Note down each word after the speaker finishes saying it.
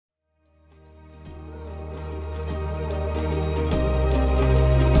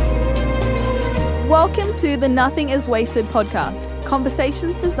Welcome to the Nothing is Wasted podcast,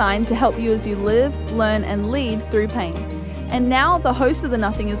 conversations designed to help you as you live, learn, and lead through pain. And now, the host of the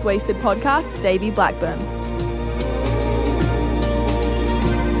Nothing is Wasted podcast, Davey Blackburn.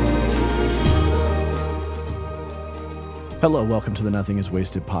 Hello, welcome to the Nothing is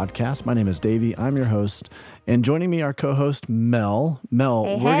Wasted podcast. My name is Davey. I'm your host. And joining me, our co-host, Mel. Mel,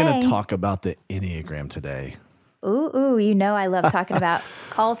 we're going to talk about the Enneagram today. Ooh, you know I love talking about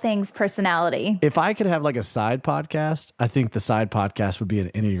all things personality. If I could have like a side podcast, I think the side podcast would be an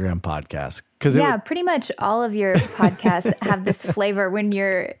Enneagram podcast. Yeah, pretty much all of your podcasts have this flavor when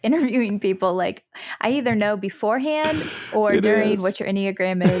you're interviewing people. Like, I either know beforehand or during what your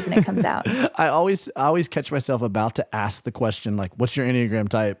Enneagram is, and it comes out. I always catch myself about to ask the question, like, what's your Enneagram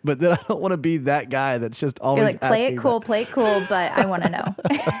type? But then I don't want to be that guy that's just always You're like, play it cool, but I want to know.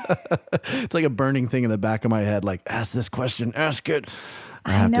 It's like a burning thing in the back of my head, like, ask this question, ask it.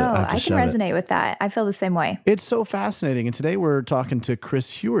 I know. I can resonate with that. I feel the same way. It's so fascinating. And today we're talking to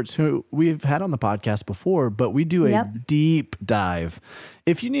Chris Heuertz, who we've had on the podcast before, but we do a deep dive.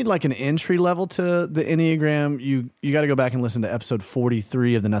 If you need like an entry level to the Enneagram, you got to go back and listen to episode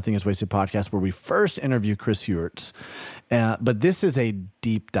 43 of the Nothing is Wasted podcast, where we first interview Chris Heuertz. But this is a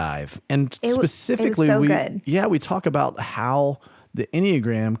deep dive. And specifically, we talk about how the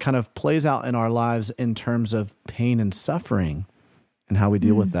Enneagram kind of plays out in our lives in terms of pain and suffering, and how we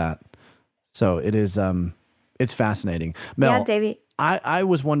deal with that. So it is, it's fascinating. Mel, yeah, Davey. I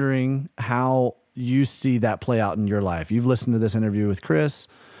was wondering how you see that play out in your life. You've listened to this interview with Chris.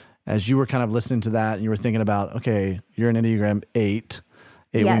 As you were kind of listening to that and you were thinking about, okay, you're an Enneagram 8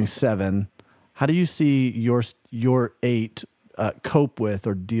 wing 7. How do you see your 8 cope with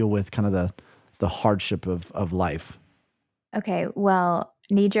or deal with kind of the hardship of life? Okay, well,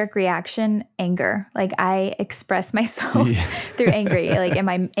 knee-jerk reaction, anger. Like, I express myself through angry. Like, am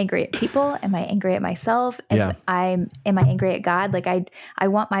I angry at people? Am I angry at myself? Am I angry at God? Like, I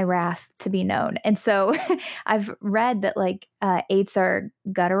want my wrath to be known. And so I've read that like 8s are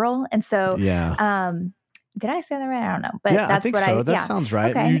guttural. And so did I say that right? I don't know. But that's I think what so. That sounds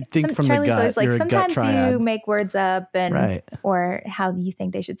right. Okay. You think from Charlie's the gut. Always like, you're sometimes a gut triad. you make words up or how you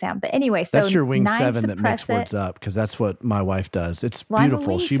think they should sound. But anyway, so that's your wing 9 7 that makes words up, because that's what my wife does. It's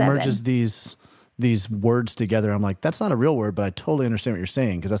beautiful. She merges these words together. I'm like, that's not a real word, but I totally understand what you're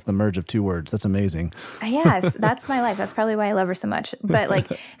saying, because that's the merge of 2 words. That's amazing. Yes, that's my life. That's probably why I love her so much. But like,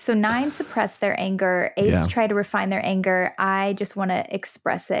 so 9 suppress their anger. 8s try to refine their anger. I just want to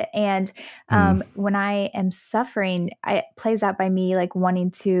express it. And when I am suffering, it plays out by me like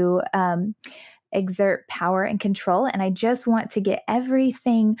wanting to exert power and control. And I just want to get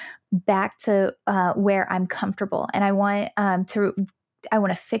everything back to where I'm comfortable. And I want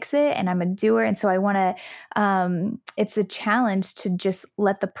to fix it, and I'm a doer. And so I want to, it's a challenge to just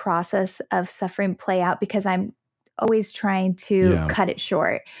let the process of suffering play out, because I'm always trying to cut it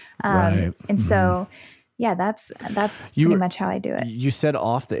short. And so, that's pretty much how I do it. You said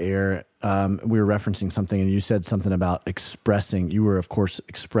off the air, we were referencing something, and you said something about expressing. You were, of course,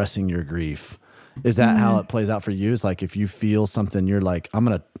 expressing your grief. Is that how it plays out for you? It's like, if you feel something, you're like, I'm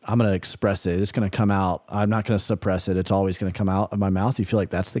gonna express it. It's gonna come out. I'm not gonna suppress it. It's always gonna come out of my mouth. You feel like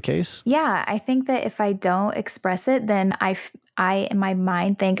that's the case? Yeah, I think that if I don't express it, then I in my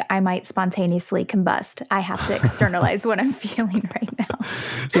mind think I might spontaneously combust. I have to externalize what I'm feeling right now.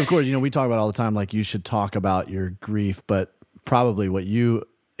 So of course, we talk about all the time, like, you should talk about your grief, but probably what you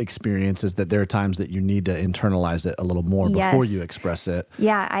experience is that there are times that you need to internalize it a little more before you express it.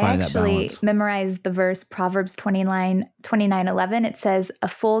 Yeah, I actually memorized the verse, Proverbs 29:11. It says, "A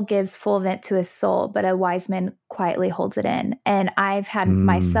fool gives full vent to his soul, but a wise man quietly holds it in." And I've had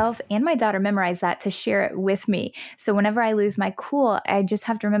myself and my daughter memorize that to share it with me. So whenever I lose my cool, I just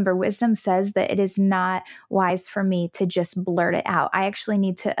have to remember, wisdom says that it is not wise for me to just blurt it out. I actually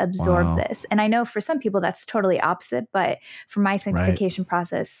need to absorb this. And I know for some people that's totally opposite, but for my sanctification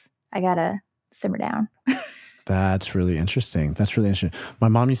process, I gotta simmer down. That's really interesting. My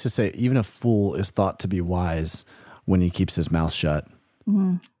mom used to say, even a fool is thought to be wise when he keeps his mouth shut.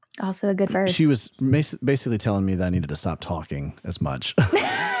 Mm-hmm. Also a good verse. She was basically telling me that I needed to stop talking as much.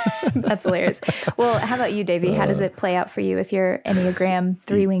 That's hilarious. Well, how about you, Davey? How does it play out for you with your Enneagram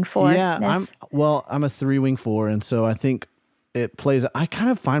 3 wing 4? Yeah, I'm a 3 wing 4, and so I think it plays. I kind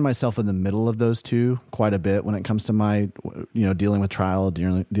of find myself in the middle of those two quite a bit when it comes to my, dealing with trial,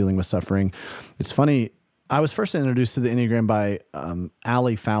 dealing with suffering. It's funny. I was first introduced to the Enneagram by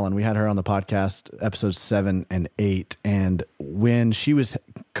Allie Fallon. We had her on the podcast, episodes 7 and 8. And when she was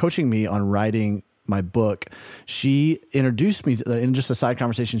coaching me on writing my book, she introduced me to, in just a side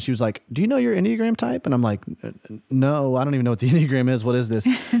conversation. She was like, "Do you know your Enneagram type?" And I'm like, "No, I don't even know what the Enneagram is. What is this?"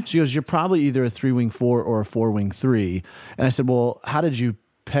 She goes, "You're probably either a 3-wing 4 or a 4-wing 3." And I said, "Well, how did you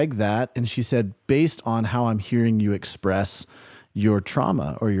peg that?" And she said, "Based on how I'm hearing you express your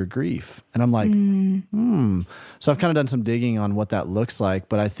trauma or your grief." And I'm like, So I've kind of done some digging on what that looks like,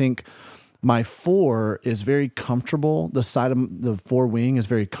 but I think my 4 is very comfortable. The side of the 4 wing is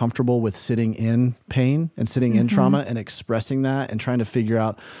very comfortable with sitting in pain and sitting in trauma and expressing that and trying to figure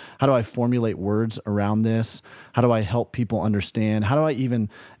out, how do I formulate words around this? How do I help people understand? How do I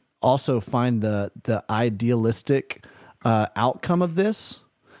even also find the idealistic outcome of this?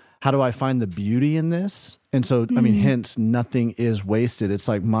 How do I find the beauty in this? And so, I mean, hence, nothing is wasted. It's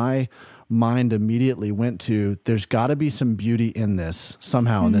like my mind immediately went to, there's got to be some beauty in this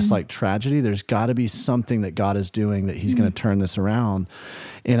somehow, in this like tragedy. There's got to be something that God is doing, that he's going to turn this around.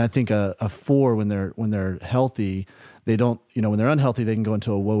 And I think a 4, when they're healthy, they don't, when they're unhealthy, they can go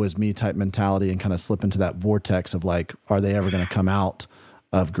into a woe is me type mentality and kind of slip into that vortex of like, are they ever going to come out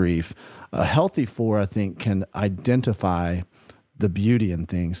of grief? A healthy 4, I think, can identify the beauty in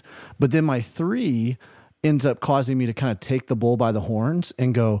things. But then my 3 ends up causing me to kind of take the bull by the horns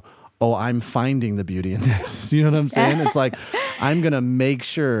and go, oh, I'm finding the beauty in this. You know what I'm saying? It's like, I'm going to make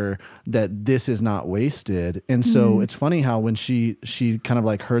sure that this is not wasted. And so it's funny how when she kind of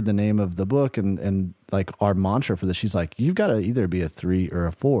like heard the name of the book and like our mantra for this, she's like, you've got to either be a 3 or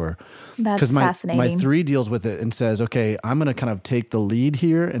a 4. That's fascinating. My 3 deals with it and says, okay, I'm going to kind of take the lead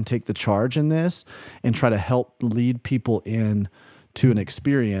here and take the charge in this and try to help lead people in to an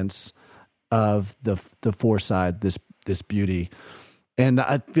experience of the 4 side, this beauty. And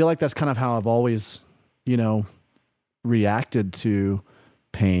I feel like that's kind of how I've always, reacted to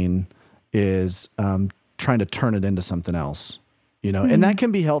pain, is trying to turn it into something else, and that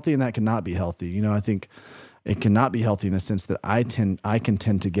can be healthy and that cannot be healthy. I think it cannot be healthy in the sense that I can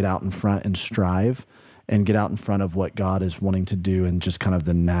tend to get out in front and strive and get out in front of what God is wanting to do and just kind of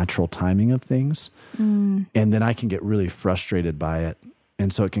the natural timing of things. And then I can get really frustrated by it.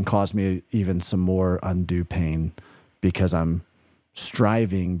 And so it can cause me even some more undue pain because I'm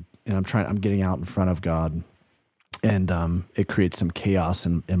striving and I'm getting out in front of God, and it creates some chaos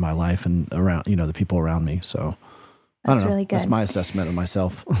in my life and around, the people around me. So I don't know. Really good. That's my assessment of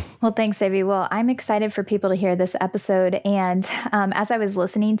myself. Well, thanks, Davey. Well, I'm excited for people to hear this episode. And as I was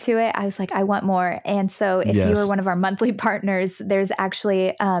listening to it, I was like, I want more. And so if you are one of our monthly partners, there's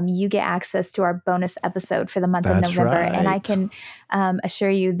actually, you get access to our bonus episode for the month of November. Right. And I can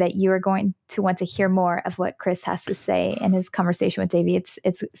assure you that you are going to want to hear more of what Chris has to say in his conversation with Davey. It's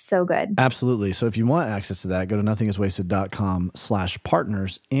so good. Absolutely. So if you want access to that, go to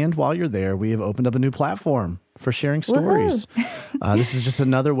nothingiswasted.com/partners. And while you're there, we have opened up a new platform for sharing stories. This is just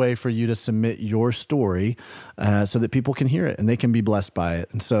another way for you to submit your story so that people can hear it and they can be blessed by it.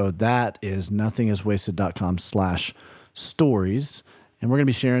 And so that is nothingiswasted.com/stories. And we're going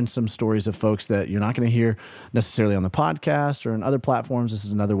to be sharing some stories of folks that you're not going to hear necessarily on the podcast or in other platforms. This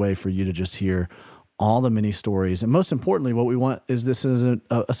is another way for you to just hear all the many stories. And most importantly, what we want is this is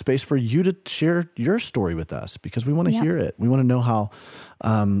a space for you to share your story with us, because we want to hear it. We want to know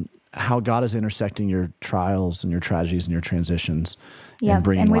how God is intersecting your trials and your tragedies and your transitions and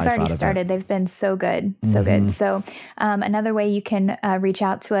bringing life out of it. And we've already started. They've been so good, so good. So another way you can reach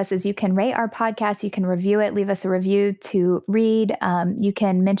out to us is you can rate our podcast. You can review it, leave us a review to read. You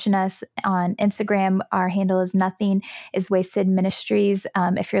can mention us on Instagram. Our handle is Nothing is Wasted Ministries.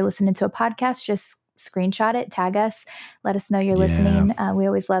 If you're listening to a podcast, just screenshot it, tag us, let us know you're listening. We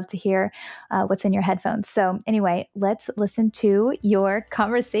always love to hear what's in your headphones. So anyway, let's listen to your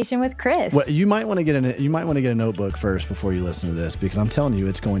conversation with Chris. Well, you might want to get a notebook first before you listen to this, because I'm telling you,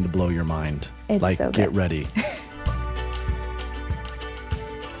 it's going to blow your mind. It's so good. Get ready.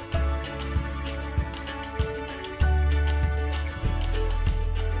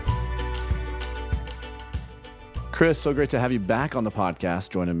 Chris, so great to have you back on the podcast,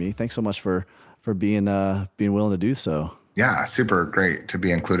 joining me. Thanks so much for being willing to do so. Yeah, super great to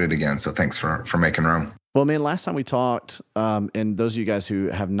be included again. So thanks for making room. Well, man, last time we talked, and those of you guys who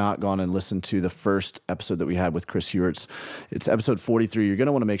have not gone and listened to the first episode that we had with Chris Heuertz, it's episode 43. You're going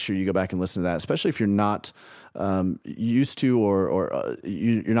to want to make sure you go back and listen to that, especially if you're not used to, or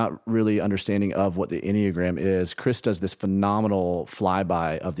you're not really understanding of what the Enneagram is, Chris does this phenomenal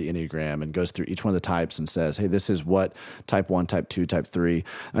flyby of the Enneagram and goes through each one of the types and says, hey, this is what type 1, type 2, type 3.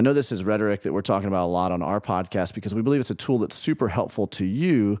 I know this is rhetoric that we're talking about a lot on our podcast because we believe it's a tool that's super helpful to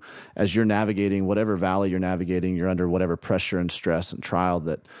you as you're navigating whatever valley you're navigating, you're under whatever pressure and stress and trial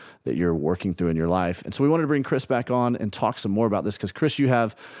that you're working through in your life. And so we wanted to bring Chris back on and talk some more about this because, Chris, you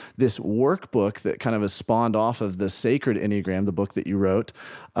have this workbook that kind of has spawned off of the Sacred Enneagram, the book that you wrote.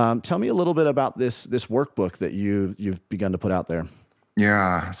 Tell me a little bit about this workbook that you've begun to put out there.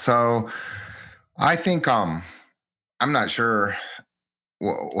 Yeah. So I think I'm not sure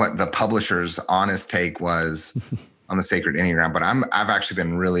what the publisher's honest take was on the Sacred Enneagram, but I've actually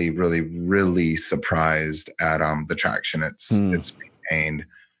been really, really, really surprised at the traction it's gained.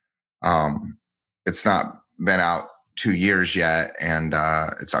 It's not been out 2 years yet, and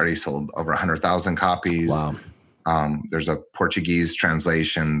it's already sold over 100,000 copies. Wow. There's a Portuguese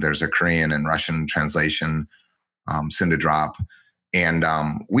translation, there's a Korean and Russian translation soon to drop. And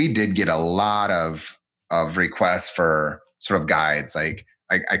we did get a lot of requests for sort of guides. Like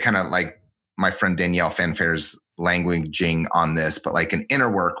I kind of like my friend Danielle Fanfare's languaging on this, but like an inner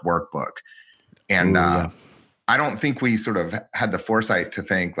work workbook. And I don't think we sort of had the foresight to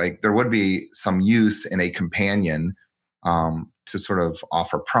think like there would be some use in a companion to sort of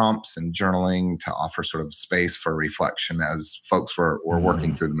offer prompts and journaling, to offer sort of space for reflection as folks were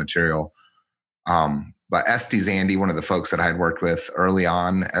working through the material. But Esty Zandy, one of the folks that I had worked with early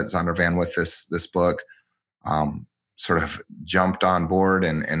on at Zondervan with this book, sort of jumped on board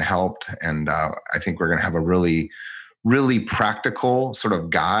and helped. And I think we're going to have a really, really practical sort of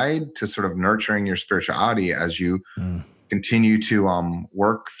guide to sort of nurturing your spirituality as you continue to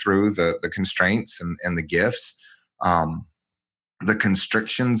work through the constraints and the gifts, the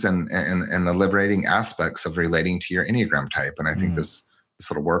constrictions and the liberating aspects of relating to your Enneagram type. And I think this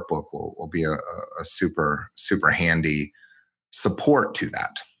little workbook will be a super, super handy support to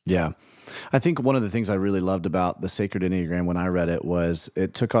that. Yeah. I think one of the things I really loved about the Sacred Enneagram when I read it was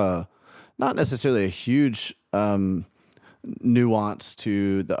it took not necessarily a huge nuance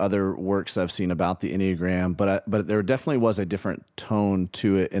to the other works I've seen about the Enneagram, but there definitely was a different tone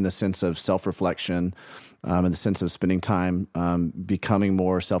to it in the sense of self-reflection, in the sense of spending time becoming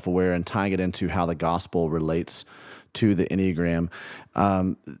more self-aware and tying it into how the gospel relates to the Enneagram.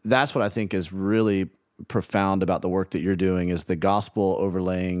 That's what I think is really profound about the work that you're doing, is the gospel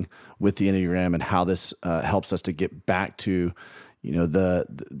overlaying with the Enneagram and how this helps us to get back to,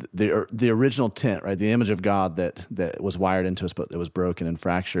 the original tent, right? The image of God that was wired into us, but it was broken and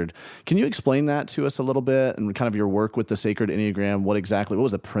fractured. Can you explain that to us a little bit and kind of your work with the Sacred Enneagram? What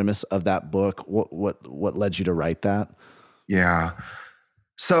was the premise of that book? What led you to write that? Yeah.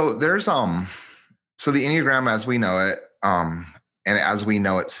 So there's so the Enneagram as we know it, and as we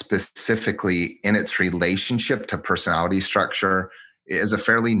know it specifically in its relationship to personality structure, is a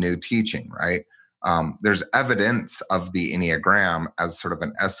fairly new teaching, right? There's evidence of the Enneagram as sort of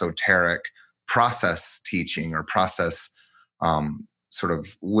an esoteric process teaching or process sort of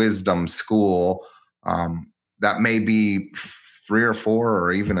wisdom school that may be 3 or 4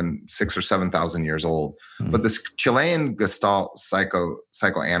 or even 6 or 7,000 years old. But this Chilean Gestalt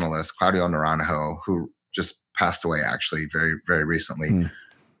psychoanalyst, Claudio Naranjo, who just passed away actually very, very recently,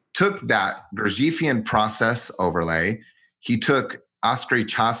 took that Gurdjieffian process overlay. He took Oscar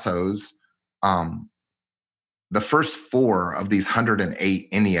Ichazo's the first 4 of these 108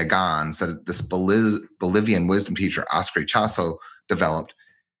 Enneagons that this Bolivian wisdom teacher, Oscar Ichazo, developed.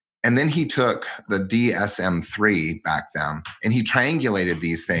 And then he took the DSM-3 back then, and he triangulated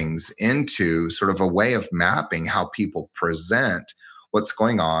these things into sort of a way of mapping how people present what's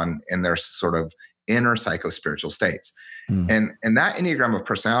going on in their sort of inner psycho-spiritual states. And that Enneagram of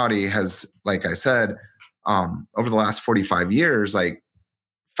personality has, like I said, over the last 45 years, like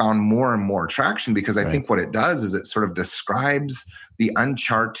found more and more traction because I think what it does is it sort of describes the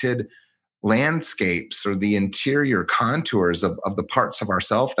uncharted landscapes or the interior contours of the parts of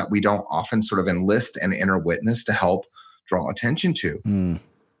ourself that we don't often sort of enlist an inner witness to help draw attention to.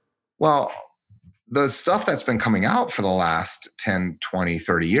 Well, the stuff that's been coming out for the last 10, 20,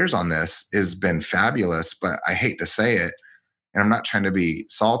 30 years on this has been fabulous, but I hate to say it, and I'm not trying to be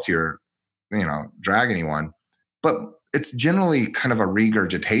salty or, drag anyone, but it's generally kind of a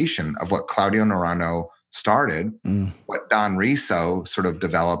regurgitation of what Claudio Naranjo started, what Don Riso sort of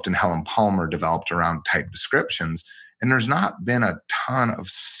developed and Helen Palmer developed around type descriptions. And there's not been a ton of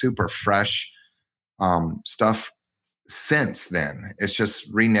super fresh stuff since then. It's just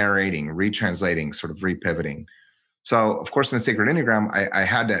re-narrating, retranslating, sort of repivoting. So, of course, in the Sacred Enneagram, I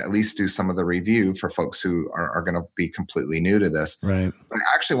had to at least do some of the review for folks who are going to be completely new to this. Right. But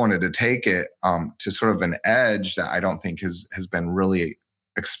I actually wanted to take it to sort of an edge that I don't think has been really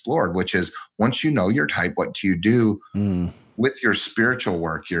explored, which is once you know your type, what do you do with your spiritual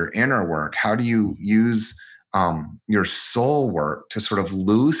work, your inner work? How do you use your soul work to sort of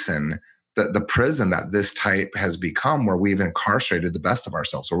loosen the prison that this type has become, where we've incarcerated the best of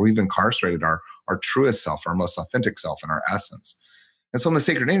ourselves, where we've incarcerated our truest self, our most authentic self, and our essence. And so in the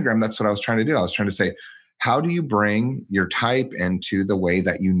Sacred Enneagram, that's what I was trying to do. I was trying to say, how do you bring your type into the way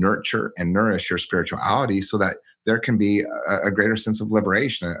that you nurture and nourish your spirituality so that there can be a greater sense of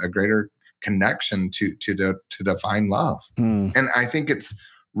liberation, a greater connection to divine love? And I think it's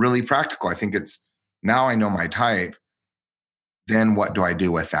really practical. I think it's, now I know my type, then what do I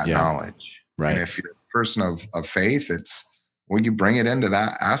do with that knowledge? Right. And if you're a person of faith, it's, well, you bring it into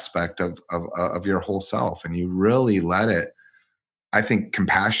that aspect of your whole self, and you really let it, I think,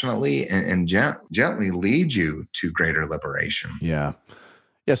 compassionately and gently lead you to greater liberation. Yeah.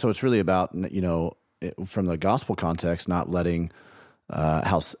 Yeah. So it's really about, from the gospel context, not letting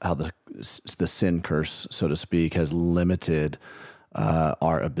how the sin curse, so to speak, has limited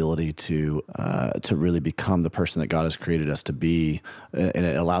our ability to really become the person that God has created us to be, and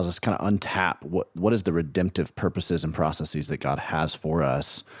it allows us to kind of untap what is the redemptive purposes and processes that God has for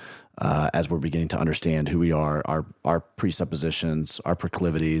us as we're beginning to understand who we are, our presuppositions, our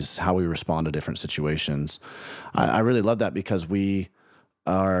proclivities, how we respond to different situations. I really love that, because we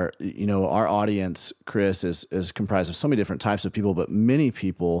are, our audience, Chris, is comprised of so many different types of people, but many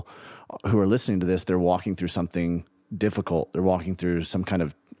people who are listening to this, they're walking through something difficult. They're walking through some kind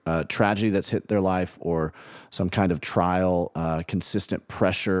of tragedy that's hit their life, or some kind of trial, consistent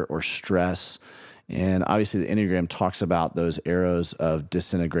pressure or stress. And obviously the Enneagram talks about those arrows of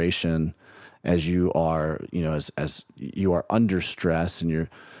disintegration as you are, as you are under stress, and you're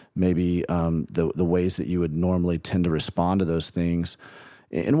maybe the ways that you would normally tend to respond to those things.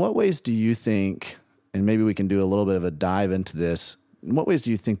 In what ways do you think, and maybe we can do a little bit of a dive into this, in what ways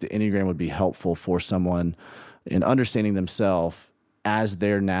do you think the Enneagram would be helpful for someone in understanding themselves as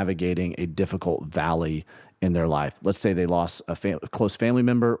they're navigating a difficult valley in their life? Let's say they lost a close family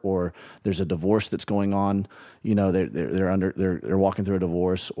member, or there's a divorce that's going on. They're walking through a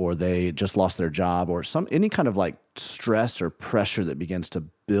divorce, or they just lost their job, or any kind of like stress or pressure that begins to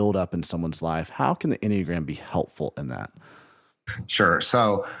build up in someone's life. How can the Enneagram be helpful in that? Sure.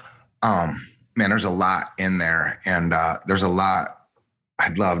 So, there's a lot in there, and there's a lot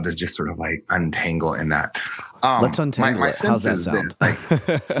I'd love to just sort of like untangle in that. Let's untangle it. How's that sound?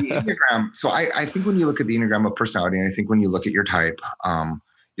 The Enneagram. So I think when you look at the Enneagram of personality, and I think when you look at your type,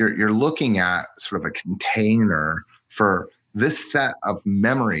 you're looking at sort of a container for this set of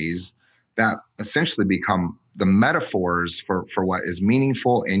memories that essentially become the metaphors for what is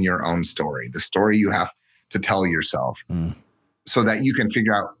meaningful in your own story, the story you have to tell yourself, so that you can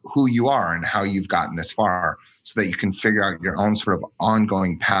figure out who you are and how you've gotten this far, so that you can figure out your own sort of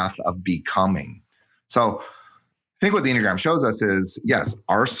ongoing path of becoming. So I think what the Enneagram shows us is, yes,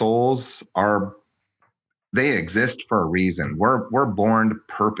 our souls they exist for a reason. We're born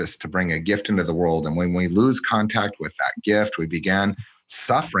purpose to bring a gift into the world. And when we lose contact with that gift, we begin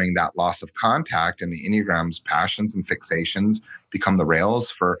suffering that loss of contact, and the Enneagram's passions and fixations become the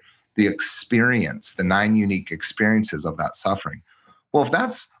rails for the experience, the 9 unique experiences of that suffering. Well, if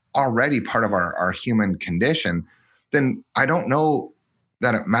that's already part of our human condition, then I don't know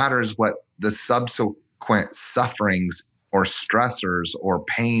that it matters what the subsequent sufferings or stressors or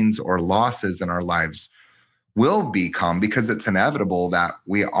pains or losses in our lives will become, because it's inevitable that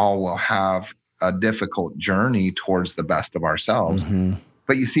we all will have a difficult journey towards the best of ourselves.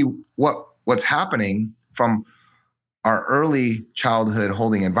 But you see, what's happening from our early childhood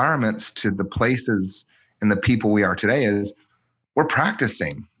holding environments to the places and the people we are today is we're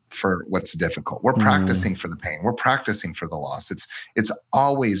practicing for what's difficult. We're practicing for the pain. We're practicing for the loss. It's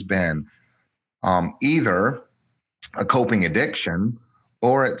always been either a coping addiction,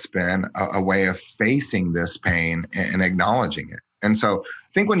 or it's been a way of facing this pain and acknowledging it. And so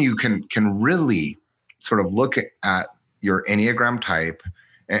I think when you can really sort of look at your Enneagram type,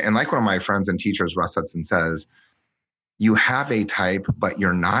 and like one of my friends and teachers, Russ Hudson, says, you have a type, but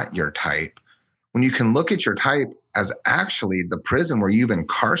you're not your type. When you can look at your type as actually the prison where you've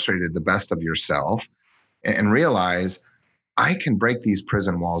incarcerated the best of yourself, and realize, I can break these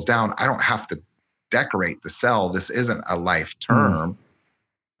prison walls down. I don't have to decorate the cell. This isn't a life term.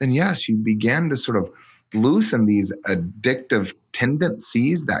 Then yes, you begin to sort of loosen these addictive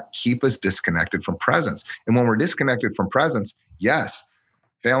tendencies that keep us disconnected from presence. And when we're disconnected from presence, yes,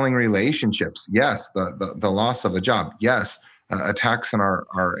 failing relationships. Yes. The loss of a job. Yes. Attacks on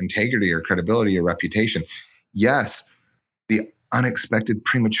our integrity or credibility or reputation. Yes. The unexpected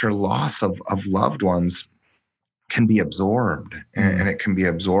premature loss of loved ones can be absorbed, and it can be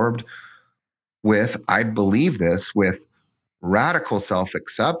absorbed with, I believe this, with radical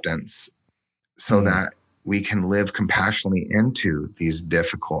self-acceptance, so that we can live compassionately into these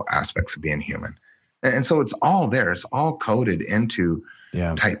difficult aspects of being human. And so it's all there. It's all coded into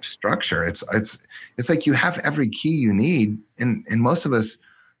type structure. It's like you have every key you need, and most of us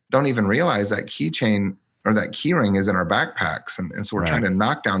don't even realize that keychain or that key ring is in our backpacks. And so we're trying to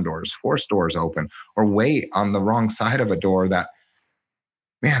knock down doors, force doors open, or wait on the wrong side of a door that,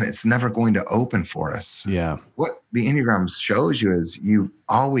 man, it's never going to open for us. Yeah. What the Enneagram shows you is you've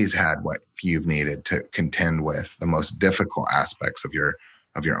always had what you've needed to contend with the most difficult aspects of your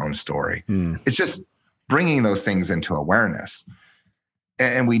own story. It's just bringing those things into awareness.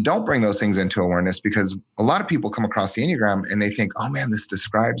 And we don't bring those things into awareness because a lot of people come across the Enneagram and they think, oh man, this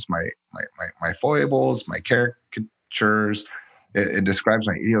describes my foibles, my caricatures. It describes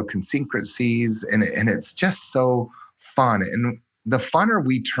my idiosyncrasies, and it's just so fun. And the funner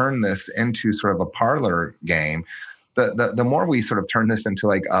we turn this into sort of a parlor game, the more we sort of turn this into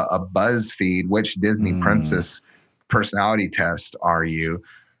like a BuzzFeed, which Disney princess personality test are you,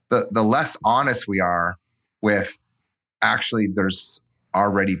 the less honest we are with, actually there's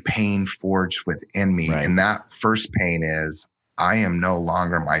already pain forged within me. And that first pain is, I am no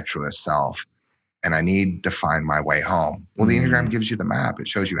longer my truest self, and I need to find my way home. Well, the Enneagram gives you the map. It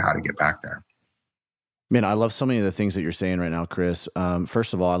shows you how to get back there. Man, I love so many of the things that you're saying right now, Chris.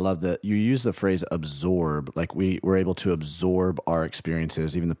 First of all, I love that you use the phrase absorb. Like we're able to absorb our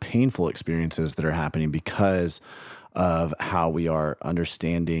experiences, even the painful experiences that are happening, because of how we are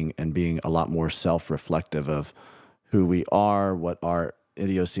understanding and being a lot more self-reflective of who we are, what our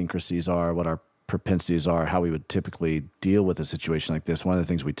idiosyncrasies are, what our propensities are, how we would typically deal with a situation like this. One of the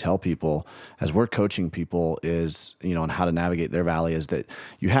things we tell people as we're coaching people is, on how to navigate their valley, is that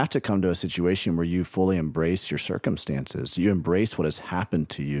you have to come to a situation where you fully embrace your circumstances. You embrace what has happened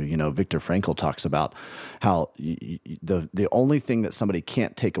to you. Viktor Frankl talks about how the only thing that somebody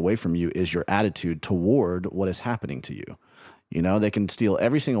can't take away from you is your attitude toward what is happening to you. They can steal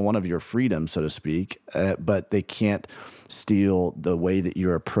every single one of your freedom, so to speak, but they can't steal the way that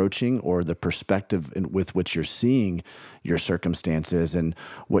you're approaching or the perspective with which you're seeing your circumstances. And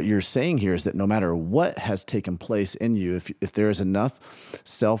what you're saying here is that no matter what has taken place in you, if there is enough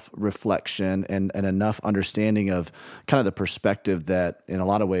self-reflection and enough understanding of kind of the perspective that, in a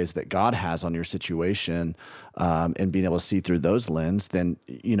lot of ways, that God has on your situation, and being able to see through those lens, then,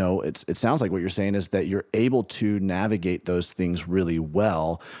 it sounds like what you're saying is that you're able to navigate those things really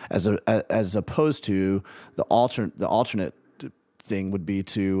well, as opposed to the alternate thing would be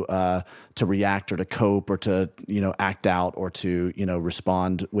to react or to cope or to act out or to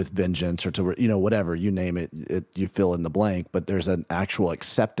respond with vengeance or to whatever, you name it, you fill in the blank. But there's an actual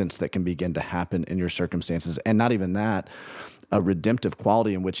acceptance that can begin to happen in your circumstances, and not even that, a redemptive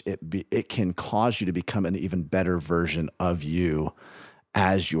quality in which it can cause you to become an even better version of you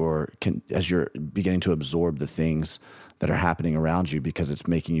as you're beginning to absorb the things that are happening around you, because it's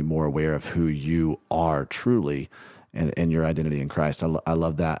making you more aware of who you are truly and your identity in Christ. I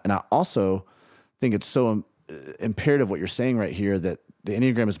love that. And I also think it's so imperative what you're saying right here, that the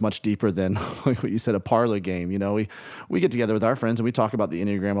Enneagram is much deeper than like what you said, a parlor game. We get together with our friends and we talk about the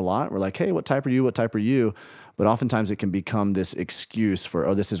Enneagram a lot. We're like, hey, what type are you? What type are you? But oftentimes it can become this excuse for,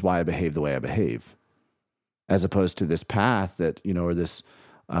 oh, this is why I behave the way I behave, as opposed to this path that, or this,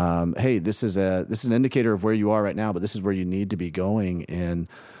 hey, this is an indicator of where you are right now, but this is where you need to be going in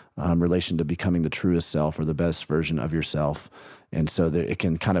relation to becoming the truest self or the best version of yourself. And so it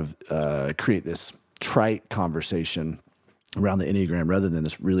can kind of create this trite conversation around the Enneagram, rather than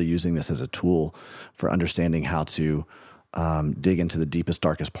this really using this as a tool for understanding how to dig into the deepest,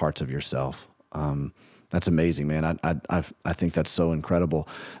 darkest parts of yourself. That's amazing, man. I think that's so incredible.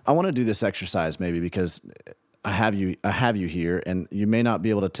 I want to do this exercise maybe because I have you here, and you may not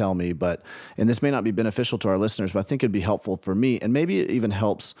be able to tell me, and this may not be beneficial to our listeners, but I think it'd be helpful for me, and maybe it even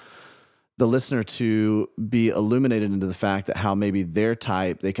helps the listener to be illuminated into the fact that how maybe their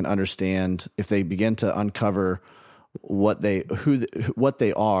type, they can understand if they begin to uncover what they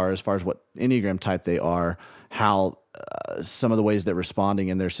are as far as what Enneagram type they are, how some of the ways that responding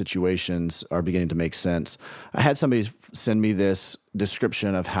in their situations are beginning to make sense. I had somebody send me this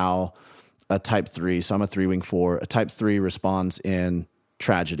description of how a type 3, so I'm a 3-wing 4, a type 3 responds in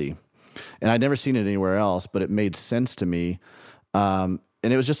tragedy. And I'd never seen it anywhere else, but it made sense to me.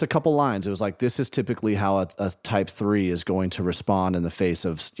 and it was just a couple lines. It was like, this is typically how a type 3 is going to respond in the face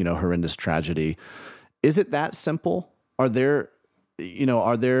of, horrendous tragedy. Is it that simple? Are there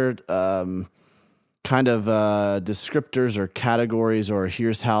kind of descriptors or categories, or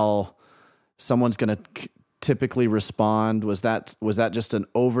here's how someone's going to typically respond? Was that just an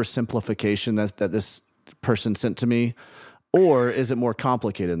oversimplification that this person sent to me, or is it more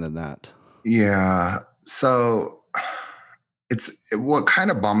complicated than that? Yeah. So what kind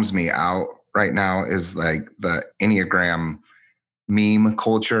of bums me out right now is like the Enneagram meme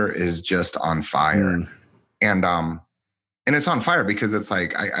culture is just on fire. And it's on fire because it's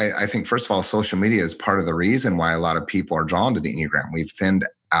like, I think, first of all, social media is part of the reason why a lot of people are drawn to the Enneagram. We've thinned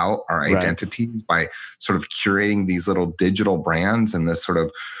out our identities by sort of curating these little digital brands and this sort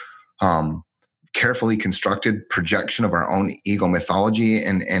of carefully constructed projection of our own ego mythology.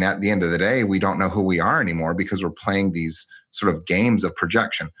 And at the end of the day, we don't know who we are anymore because we're playing these sort of games of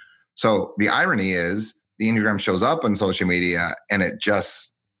projection. So the irony is the Enneagram shows up on social media and it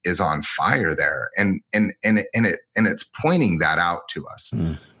just is on fire there. And it's pointing that out to us.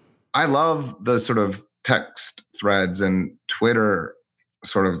 I love the sort of text threads and Twitter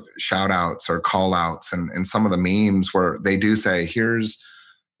sort of shout outs or call outs and some of the memes where they do say, here's,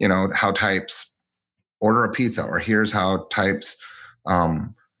 how types order a pizza, or here's how types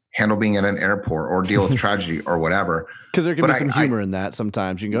handle being at an airport or deal with tragedy or whatever. Because there can be some humor in that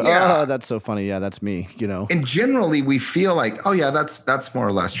sometimes. You can go, oh, that's so funny. Yeah, that's me, And generally we feel like, oh yeah, that's more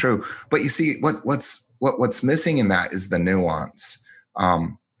or less true. But you see, what's missing in that is the nuance.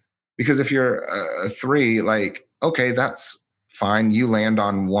 Because if you're a 3, like, okay, that's fine. You land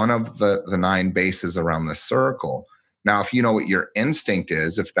on one of the 9 bases around the circle. Now, if you know what your instinct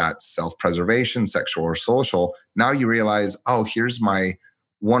is, if that's self-preservation, sexual or social, now you realize, oh, here's my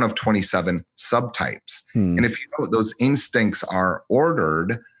one of 27 subtypes. And if you know those instincts are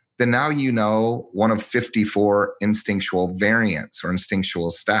ordered, then now you know one of 54 instinctual variants or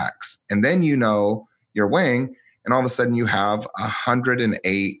instinctual stacks. And then you know your wing, and all of a sudden you have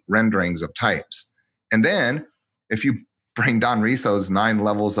 108 renderings of types. And then if you bring Don Risso's 9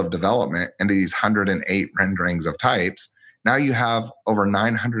 levels of development into these 108 renderings of types, now you have over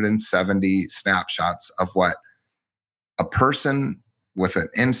 970 snapshots of what a person with an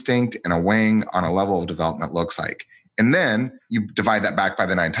instinct and a wing on a level of development looks like. And then you divide that back by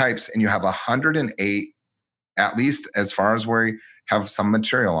the 9 types and you have 108, at least as far as we have some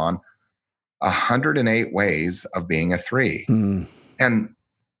material on, 108 ways of being a 3. And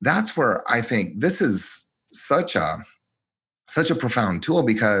that's where I think this is such a profound tool,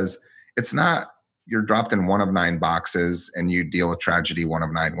 because it's not you're dropped in one of 9 boxes and you deal with tragedy one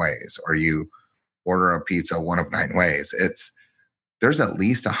of 9 ways, or you order a pizza one of 9 ways. There's at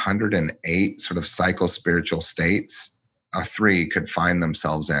least 108 sort of psycho-spiritual states a 3 could find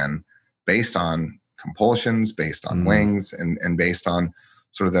themselves in based on compulsions, based on wings, and based on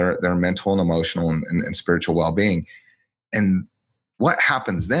sort of their mental and emotional and spiritual well-being. And what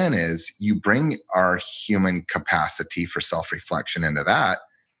happens then is you bring our human capacity for self-reflection into that,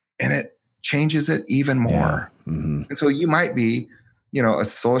 and it changes it even more. And so you might be, a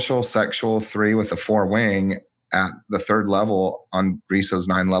social, sexual 3 with a 4 wing at the 3rd level on Risso's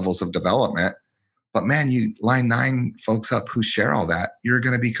 9 levels of development. But man, you line 9 folks up who share all that, you're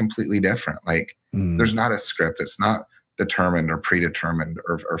going to be completely different. Like there's not a script. It's not determined or predetermined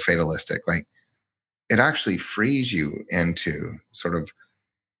or fatalistic. Like it actually frees you into sort of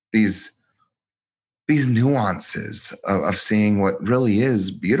these nuances of seeing what really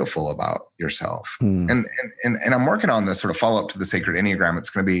is beautiful about yourself. And I'm working on this sort of follow-up to the Sacred Enneagram. It's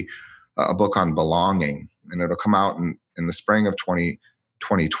going to be a book on belonging, and it'll come out in the spring of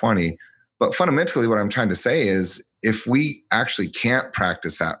 2020. But fundamentally, what I'm trying to say is, if we actually can't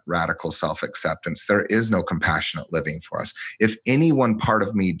practice that radical self-acceptance, there is no compassionate living for us. If any one part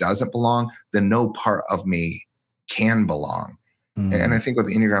of me doesn't belong, then no part of me can belong. And I think what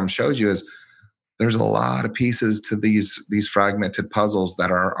the Enneagram shows you is there's a lot of pieces to these fragmented puzzles that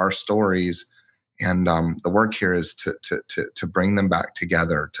are our stories. And the work here is to bring them back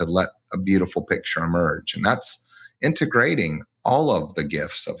together, to let a beautiful picture emerge. And that's integrating all of the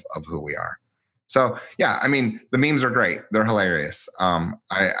gifts of who we are. So, yeah, I mean, the memes are great. They're hilarious.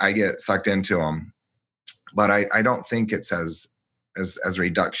 I get sucked into them, but I don't think it's as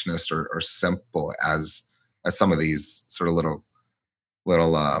reductionist or simple as some of these sort of little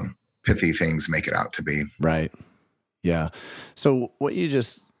pithy things make it out to be. Right. Yeah. So what you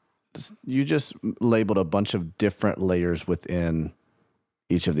just labeled a bunch of different layers within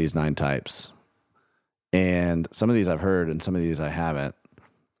each of these 9 types. And some of these I've heard and some of these I haven't.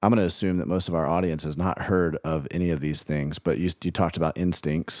 I'm going to assume that most of our audience has not heard of any of these things, but you talked about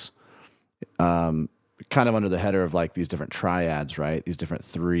instincts, kind of under the header of like these different triads, right? These different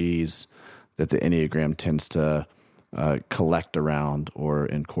threes that the Enneagram tends to collect around or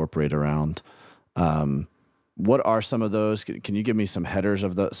incorporate around. What are some of those? Can you give me some headers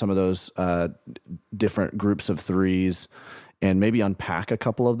of some of those different groups of threes, and maybe unpack a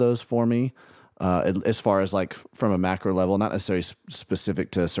couple of those for me? As far as like from a macro level, not necessarily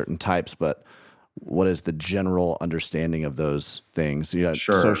specific to certain types, but what is the general understanding of those things? You got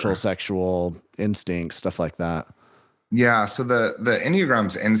social, sexual, instincts, stuff like that. Yeah. So the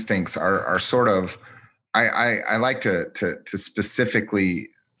Enneagram's instincts are sort of, I like to specifically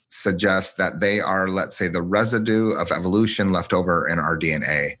suggest that they are, let's say, the residue of evolution left over in our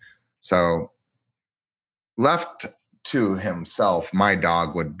DNA. So left to himself, my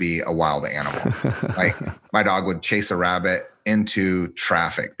dog would be a wild animal. Like my dog would chase a rabbit into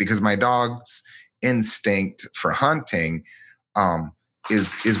traffic because my dog's instinct for hunting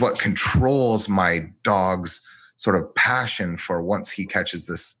is what controls my dog's sort of passion for once he catches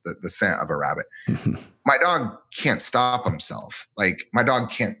the scent of a rabbit. My dog can't stop himself. Like my dog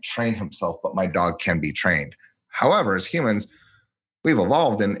can't train himself, but my dog can be trained. However, as humans, we've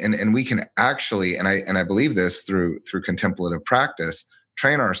evolved and we can actually, and I believe this through contemplative practice,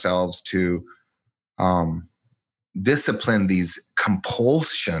 train ourselves to discipline these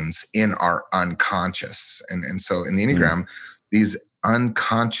compulsions in our unconscious. And so in the Enneagram, these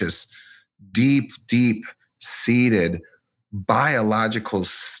unconscious, deep seated biological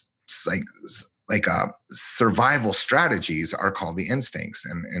survival strategies are called the instincts.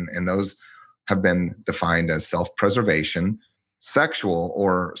 And those have been defined as self-preservation, sexual,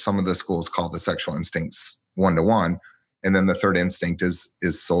 or some of the schools call the sexual instincts 1-to-1. And then the third instinct is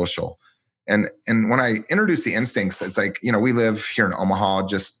social. And when I introduce the instincts, it's like, we live here in Omaha,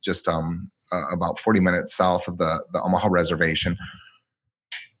 just about 40 minutes south of the Omaha reservation.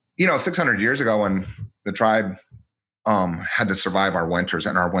 600 years ago when the tribe had to survive our winters,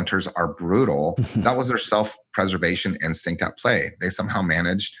 and our winters are brutal, that was their self-preservation instinct at play. They somehow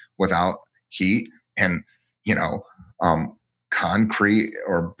managed without heat and, concrete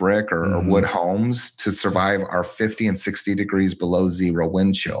or brick or wood homes to survive our 50 and 60 degrees below zero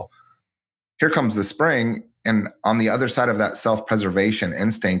wind chill. Here comes the spring, and on the other side of that self-preservation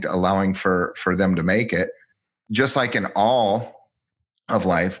instinct, allowing for them to make it, just like in all of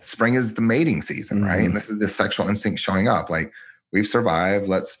life, spring is the mating season, right? And this is the sexual instinct showing up. Like, we've survived,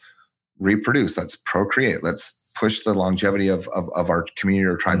 let's reproduce, let's procreate, let's push the longevity of our community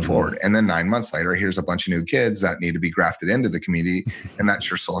or tribe forward. And then 9 months later, here's a bunch of new kids that need to be grafted into the community, and that's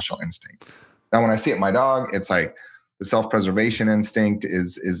your social instinct. Now, when I see it in my dog, it's like the self-preservation instinct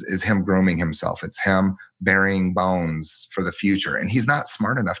is him grooming himself. It's him burying bones for the future. And he's not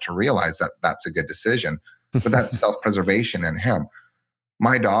smart enough to realize that that's a good decision, but that's self-preservation in him.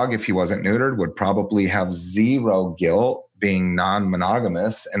 My dog, if he wasn't neutered, would probably have zero guilt being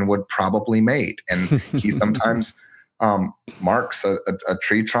non-monogamous and would probably mate. And he sometimes marks a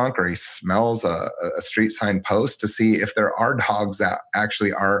tree trunk, or he smells a street sign post to see if there are dogs that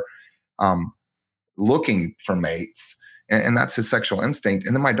actually are looking for mates. And that's his sexual instinct.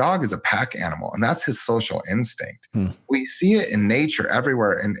 And then my dog is a pack animal, and that's his social instinct. We see it in nature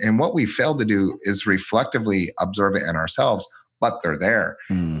everywhere. And what we fail to do is reflectively observe it in ourselves, but they're there.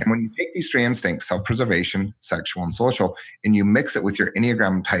 And when you take these three instincts, self-preservation, sexual, and social, and you mix it with your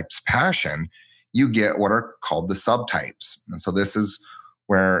Enneagram type's passion, you get what are called the subtypes. And so this is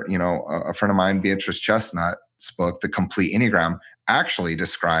where, a friend of mine, Beatrice Chestnut's book, The Complete Enneagram, actually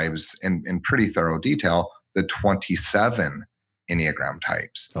describes in pretty thorough detail the 27 Enneagram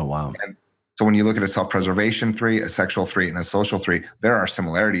types. Oh, wow. And so when you look at a self-preservation 3, a sexual 3, and a social 3, there are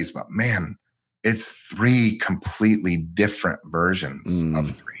similarities, but man, it's 3 completely different versions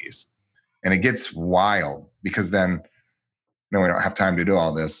of 3s. And it gets wild because then, we don't have time to do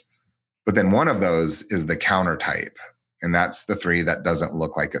all this, but then one of those is the counter type. And that's the 3 that doesn't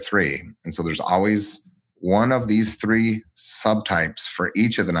look like a 3. And so there's always one of these 3 subtypes for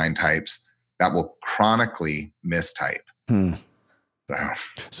each of the 9 types that will chronically mistype.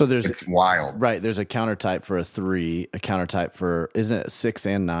 So it's wild. Right. There's a counter type for a 3, a counter type for, isn't it 6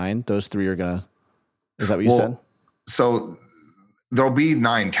 and 9? Those 3 are going to, is that what you said? So there'll be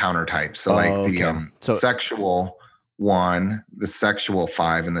 9 counter types. So the sexual 1, the sexual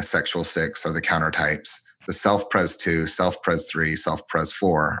 5, and the sexual 6 are the counter types. The self-pres 2, self-pres 3, self-pres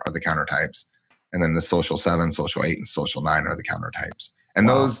 4 are the counter types. And then the social 7, social 8, and social 9 are the counter types. And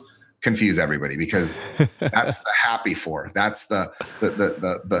those confuse everybody because that's the happy 4. That's the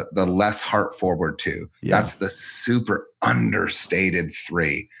less heart forward 2. Yeah. That's the super understated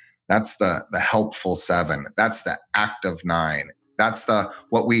 3. That's the helpful 7. That's the active 9. That's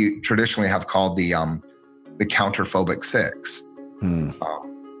what we traditionally have called the counterphobic 6.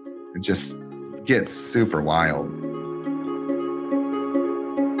 It just gets super wild.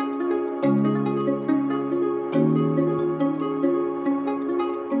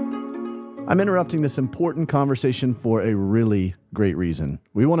 I'm interrupting this important conversation for a really great reason.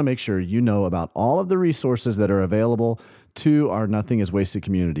 We want to make sure you know about all of the resources that are available to our Nothing is Wasted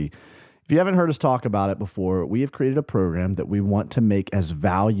community. If you haven't heard us talk about it before, we have created a program that we want to make as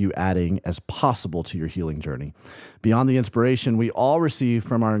value-adding as possible to your healing journey. Beyond the inspiration we all receive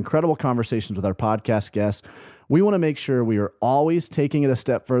from our incredible conversations with our podcast guests, we want to make sure we are always taking it a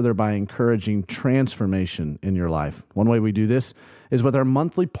step further by encouraging transformation in your life. One way we do this is with our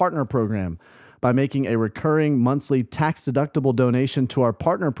monthly partner program. By making a recurring monthly tax-deductible donation to our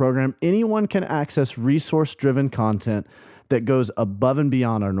partner program, anyone can access resource-driven content that goes above and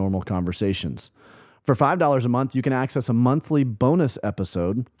beyond our normal conversations. For $5 a month, you can access a monthly bonus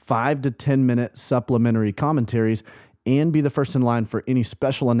episode, 5 to 10-minute supplementary commentaries, and be the first in line for any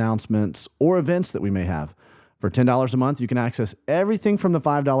special announcements or events that we may have. For $10 a month, you can access everything from the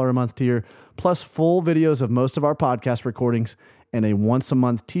 $5 a month tier, plus full videos of most of our podcast recordings and a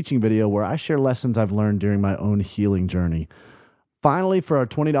once-a-month teaching video where I share lessons I've learned during my own healing journey. Finally, for our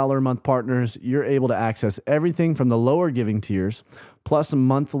 $20 a month partners, you're able to access everything from the lower giving tiers, plus a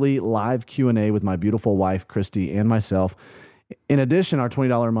monthly live Q&A with my beautiful wife, Christy, and myself. In addition, our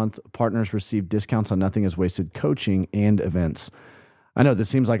 $20 a month partners receive discounts on Nothing is Wasted coaching and events. I know this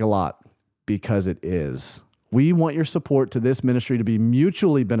seems like a lot because it is. We want your support to this ministry to be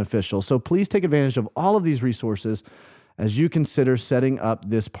mutually beneficial, so please take advantage of all of these resources as you consider setting up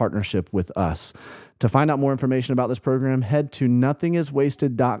this partnership with us. To find out more information about this program, head to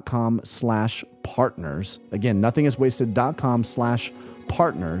nothingiswasted.com/partners. Again,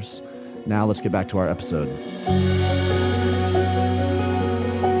 nothingiswasted.com/partners. Now let's get back to our episode.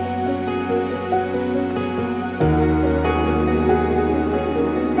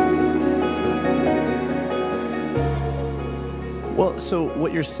 Well, so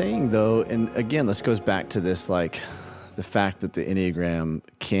what you're saying though, and again, this goes back to this, like the fact that the Enneagram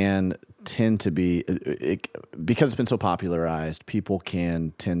can tend to be, because it's been so popularized, people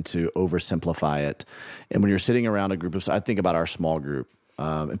can tend to oversimplify it. And when you're sitting around a group of, I think about our small group.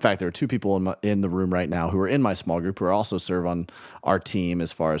 In fact, there are 2 people in the room right now who are in my small group who are also serve on our team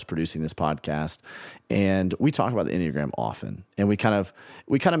as far as producing this podcast. And we talk about the Enneagram often, and we kind of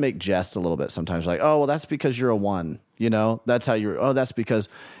make jest a little bit sometimes, like, oh, well, that's because you're a 1. That's how you're, oh, that's because,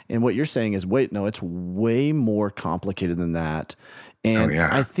 and what you're saying is, wait, no, it's way more complicated than that. And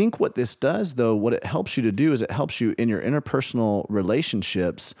I think what this does, though, what it helps you to do is it helps you in your interpersonal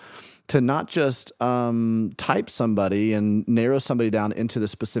relationships to not just type somebody and narrow somebody down into the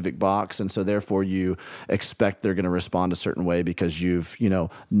specific box, and so therefore you expect they're going to respond a certain way because you've,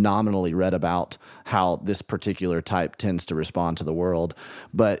 nominally read about how this particular type tends to respond to the world.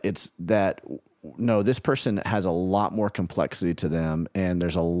 But it's that, no, this person has a lot more complexity to them, and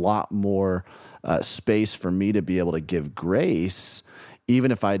there's a lot more space for me to be able to give grace,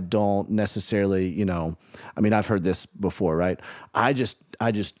 even if I don't necessarily, I've heard this before, right? I just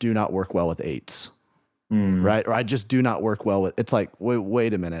do not work well with 8s, right? Or I just do not work well with, it's like,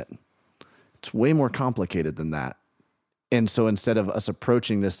 wait a minute. It's way more complicated than that. And so instead of us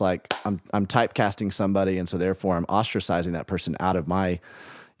approaching this, like I'm typecasting somebody, and so therefore I'm ostracizing that person out of my,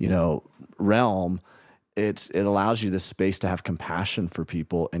 realm, it allows you this space to have compassion for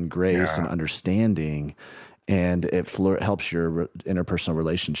people and grace and understanding, and it helps your interpersonal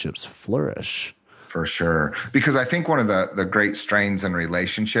relationships flourish. For sure. Because I think one of the great strains in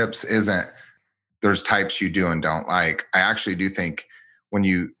relationships isn't there's types you do and don't like. I actually do think when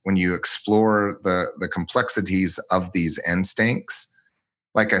you explore the complexities of these instincts,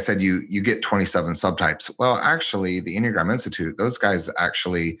 like I said, you get 27 subtypes. Well, actually, the Enneagram Institute, those guys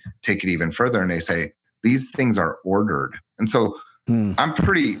actually take it even further, and they say these things are ordered. And so I'm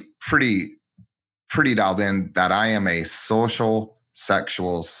pretty dialed in that I am a social,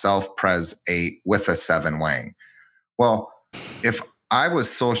 sexual, self-pres 8 with a 7 wing. Well, if I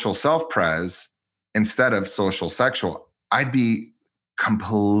was social self-pres instead of social sexual, I'd be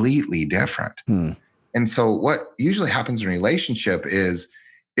completely different. And so what usually happens in a relationship is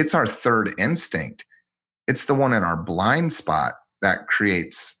it's our third instinct. It's the one in our blind spot that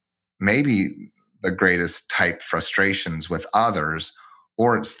creates maybe the greatest type frustrations with others,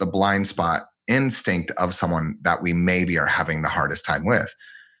 or it's the blind spot instinct of someone that we maybe are having the hardest time with.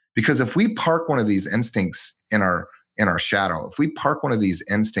 Because if we park one of these instincts in our shadow, if we park one of these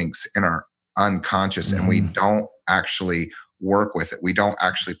instincts in our unconscious and we don't actually work with it, we don't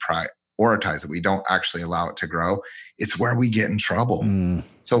actually prioritize it, we don't actually allow it to grow, it's where we get in trouble.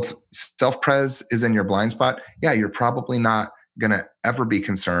 So if self-pres is in your blind spot, yeah, you're probably not going to ever be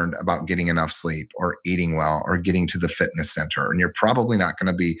concerned about getting enough sleep or eating well or getting to the fitness center. And you're probably not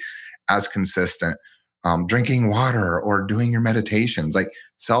going to be as consistent drinking water or doing your meditations. Like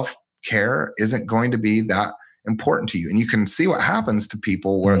self-care isn't going to be that important to you. And you can see what happens to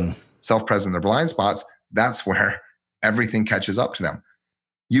people where self-pres in their blind spots. That's where everything catches up to them.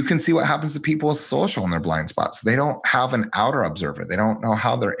 You can see what happens to people with social in their blind spots. They don't have an outer observer. They don't know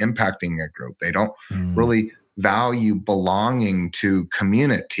how they're impacting a group. They don't really value belonging to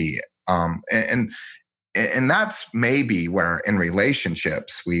community. And that's maybe where in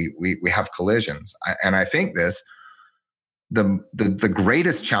relationships we have collisions. And I think the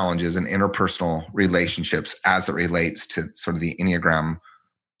greatest challenges in interpersonal relationships as it relates to sort of the Enneagram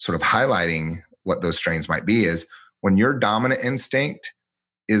sort of highlighting what those strains might be is when your dominant instinct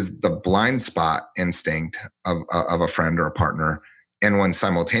is the blind spot instinct of a friend or a partner, and when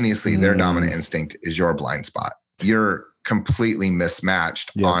simultaneously their dominant instinct is your blind spot. You're completely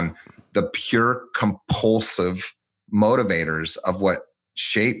mismatched on the pure compulsive motivators of what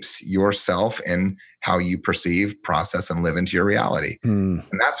shapes yourself and how you perceive, process, and live into your reality. And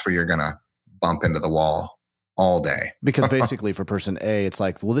that's where you're going to bump into the wall all day. Because basically for person A, it's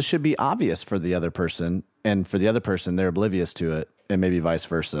like, well, this should be obvious for the other person. And for the other person, they're oblivious to it. And maybe vice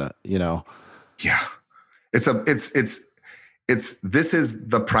versa, you know? Yeah. This is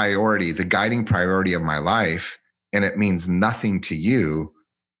the priority, the guiding priority of my life. And it means nothing to you.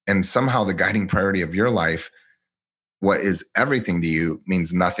 And somehow the guiding priority of your life, what is everything to you,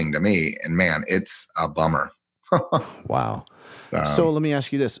 means nothing to me. And man, it's a bummer. Wow. So let me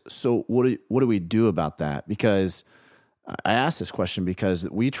ask you this. So what do we do about that? Because I ask this question because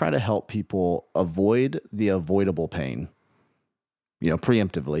we try to help people avoid the avoidable pain,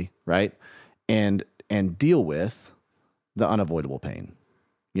 preemptively, right? And deal with the unavoidable pain,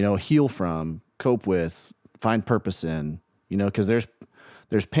 heal from, cope with, find purpose in, because there's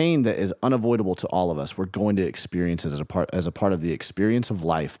pain that is unavoidable to all of us. We're going to experience as a part of the experience of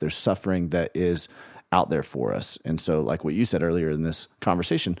life. There's suffering that is out there for us. And so like what you said earlier in this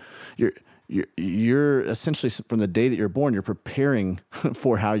conversation, you're essentially from the day that you're born, you're preparing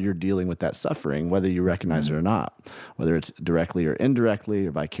for how you're dealing with that suffering, whether you recognize it or not, whether it's directly or indirectly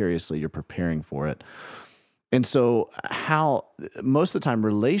or vicariously, you're preparing for it. And so how most of the time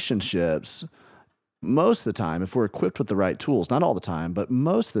relationships, if we're equipped with the right tools, not all the time, but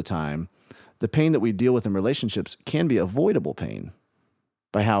most of the time, the pain that we deal with in relationships can be avoidable pain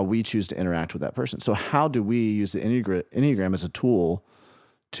by how we choose to interact with that person. So how do we use the Enneagram as a tool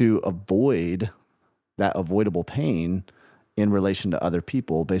to avoid that avoidable pain in relation to other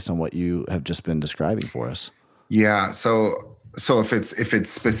people based on what you have just been describing for us? Yeah. So if it's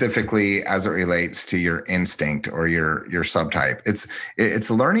specifically as it relates to your instinct or your subtype, it's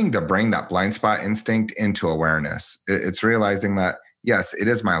learning to bring that blind spot instinct into awareness. It's realizing that, yes, it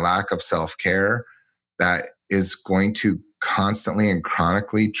is my lack of self-care that is going to constantly and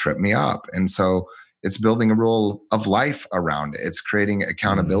chronically trip me up. And so it's building a rule of life around it. It's creating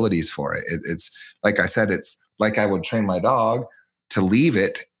accountabilities for it. It's like I said, it's like I would train my dog to leave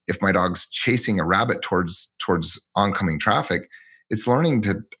it if my dog's chasing a rabbit towards oncoming traffic. It's learning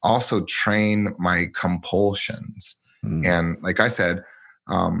to also train my compulsions. And like I said,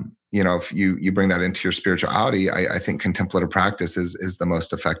 if you bring that into your spirituality, I think contemplative practice is the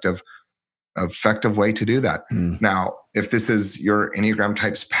most effective way to do that. Now, if this is your Enneagram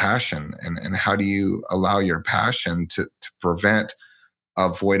type's passion, and how do you allow your passion to prevent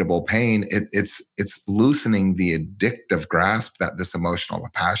avoidable pain, it's loosening the addictive grasp that this emotional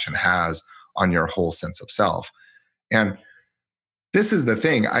passion has on your whole sense of self. And this is the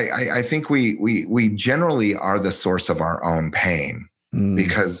thing. I think we generally are the source of our own pain.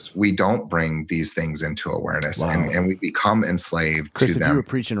 Because we don't bring these things into awareness. Wow. and we become enslaved Chris, to them. If you were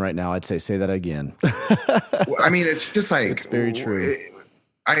preaching right now, I'd say that again. I mean, it's just like, it's very true.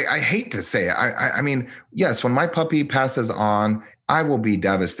 I hate to say it. I mean, yes, when my puppy passes on, I will be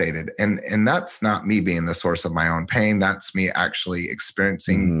devastated. And that's not me being the source of my own pain. That's me actually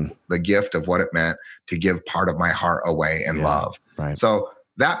experiencing the gift of what it meant to give part of my heart away in love. Right. So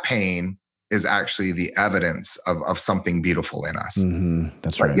that pain is actually the evidence of something beautiful in us.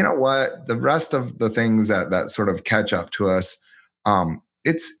 That's but right. You know what? The rest of the things that sort of catch up to us,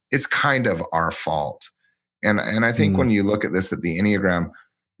 it's kind of our fault. And I think when you look at this at the Enneagram,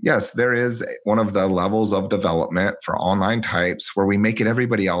 yes, there is one of the levels of development for all 9 types where we make it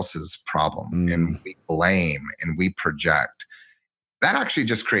everybody else's problem and we blame and we project. That actually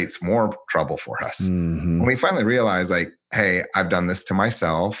just creates more trouble for us. When we finally realize, like, hey, I've done this to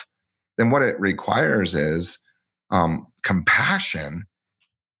myself, then what it requires is compassion,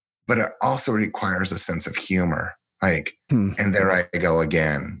 but it also requires a sense of humor. Like, and there I go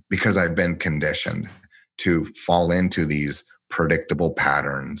again, because I've been conditioned to fall into these predictable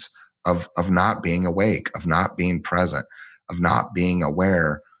patterns of not being awake, of not being present, of not being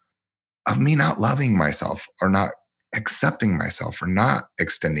aware, of me not loving myself or not accepting myself or not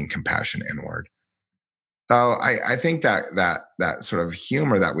extending compassion inward. So I think that sort of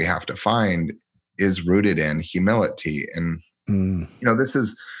humor that we have to find is rooted in humility. And this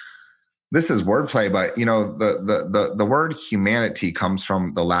is wordplay, but the word humanity comes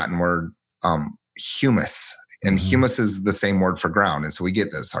from the Latin word humus. And humus is the same word for ground. And so we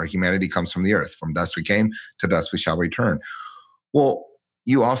get this. Our humanity comes from the earth. From dust we came, to dust we shall return. Well,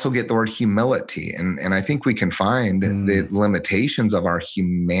 you also get the word humility. And I think we can find the limitations of our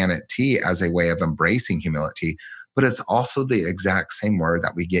humanity as a way of embracing humility, but it's also the exact same word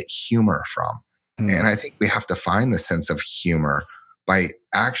that we get humor from. And I think we have to find the sense of humor by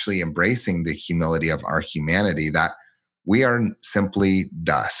actually embracing the humility of our humanity, that we are simply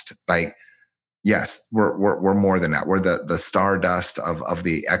dust. Like, yes, we're more than that. We're the stardust of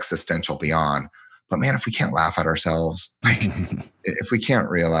the existential beyond. But man, if we can't laugh at ourselves, like, if we can't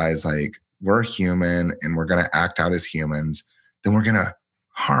realize, like, we're human and we're going to act out as humans, then we're going to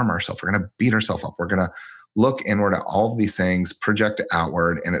harm ourselves. We're going to beat ourselves up. We're going to look inward at all of these things, project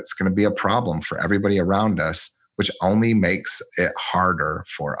outward, and it's going to be a problem for everybody around us, which only makes it harder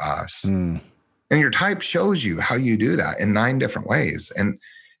for us. And your type shows you how you do that in 9 different ways. And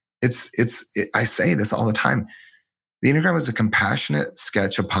I say this all the time. The Enneagram is a compassionate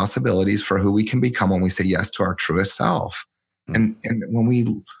sketch of possibilities for who we can become when we say yes to our truest self. And when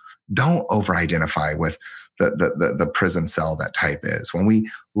we don't over-identify with the prison cell that type is, when we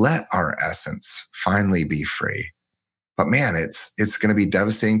let our essence finally be free. But man, it's going to be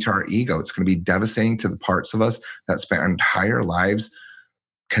devastating to our ego. It's going to be devastating to the parts of us that spent our entire lives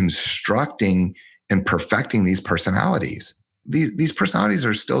constructing and perfecting these personalities. These personalities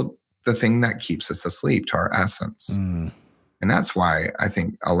are still the thing that keeps us asleep to our essence. And that's why I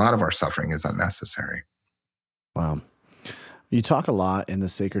think a lot of our suffering is unnecessary. Wow. You talk a lot in the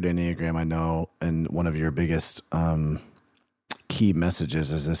Sacred Enneagram, I know, and one of your biggest key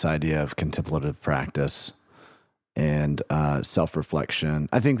messages is this idea of contemplative practice and self-reflection.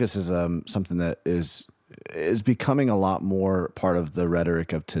 I think this is something that is becoming a lot more part of the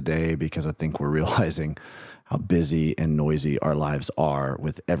rhetoric of today, because I think we're realizing how busy and noisy our lives are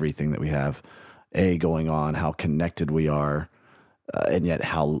with everything that we have going on, how connected we are, and yet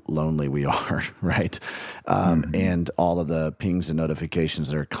how lonely we are, right? And all of the pings and notifications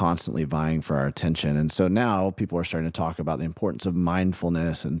that are constantly vying for our attention. And so now people are starting to talk about the importance of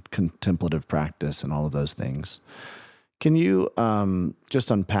mindfulness and contemplative practice and all of those things. Can you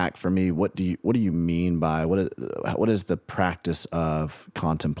just unpack for me, what do you mean by what is the practice of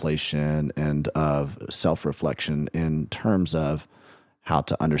contemplation and of self-reflection in terms of how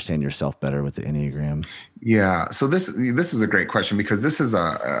to understand yourself better with the Enneagram? Yeah, so this is a great question, because this is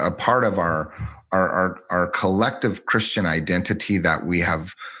a part of our collective Christian identity that we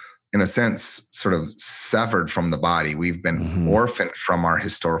have, in a sense, sort of severed from the body. We've been orphaned from our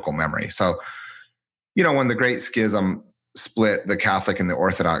historical memory. So, when the Great Schism split the Catholic and the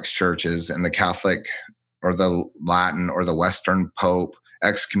Orthodox churches, and the Catholic or the Latin or the Western Pope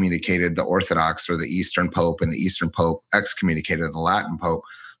excommunicated the Orthodox or the Eastern Pope, and the Eastern Pope excommunicated the Latin Pope,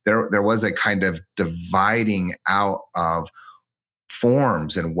 there was a kind of dividing out of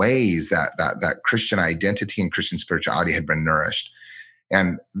forms and ways that Christian identity and Christian spirituality had been nourished.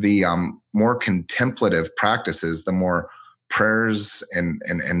 And the more contemplative practices, the more prayers and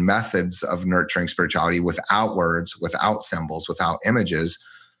methods of nurturing spirituality without words, without symbols, without images,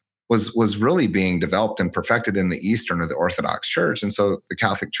 was really being developed and perfected in the Eastern or the Orthodox Church. And so the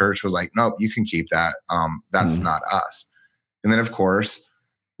Catholic Church was like, nope, you can keep that. That's not us. And then, of course,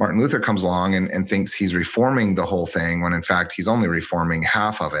 Martin Luther comes along and thinks he's reforming the whole thing, when in fact he's only reforming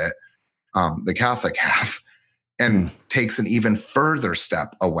half of it, the Catholic half, and takes an even further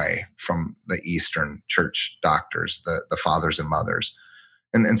step away from the Eastern Church doctors, the fathers and mothers.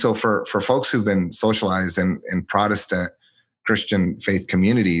 And so for folks who've been socialized in Protestant Christian faith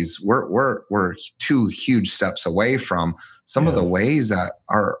communities, we're 2 huge steps away from some of the ways that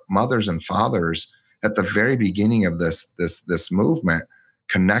our mothers and fathers at the very beginning of this movement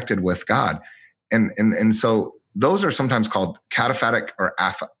connected with God. And so those are sometimes called cataphatic or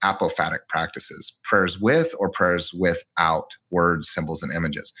apophatic practices, prayers with or prayers without words, symbols, and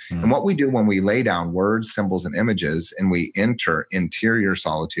images. And what we do when we lay down words, symbols, and images, and we enter interior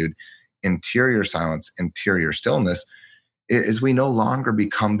solitude, interior silence, interior stillness, is we no longer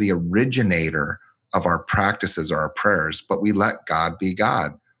become the originator of our practices or our prayers, but we let God be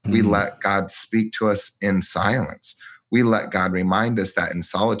God. We let God speak to us in silence. We let God remind us that in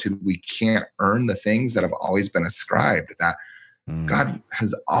solitude, we can't earn the things that have always been ascribed, that God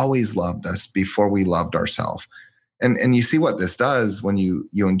has always loved us before we loved ourselves. And you see what this does when you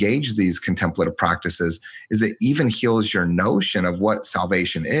engage these contemplative practices is it even heals your notion of what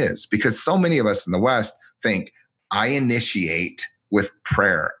salvation is. Because so many of us in the West think, I initiate with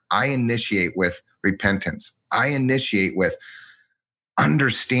prayer. I initiate with repentance. I initiate with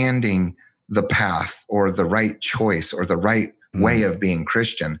understanding the path or the right choice or the right way of being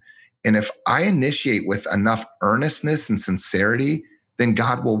Christian. And if I initiate with enough earnestness and sincerity, then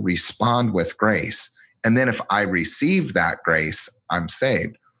God will respond with grace. And then if I receive that grace, I'm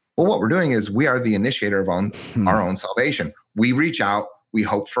saved. Well, what we're doing is we are the initiator of our own salvation. We reach out, we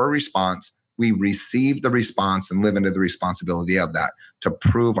hope for a response, we receive the response and live into the responsibility of that to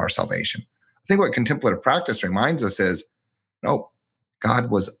prove our salvation. I think what contemplative practice reminds us is, no,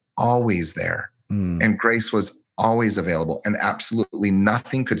 God was always there and grace was always available, and absolutely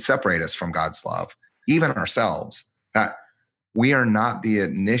nothing could separate us from God's love, even ourselves. That we are not the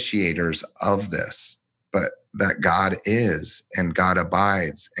initiators of this, but that God is, and God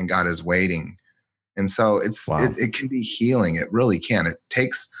abides, and God is waiting. And so it can be healing. It really can. It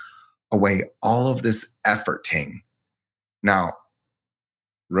takes away all of this efforting. Now,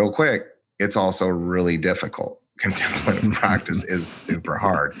 real quick, it's also really difficult. Contemplative practice is super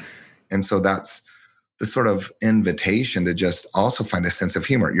hard. And so that's the sort of invitation to just also find a sense of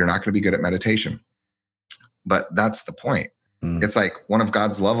humor. You're not going to be good at meditation, but that's the point. It's like one of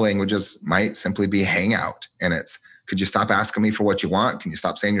God's love languages might simply be hangout. And it's, could you stop asking me for what you want? Can you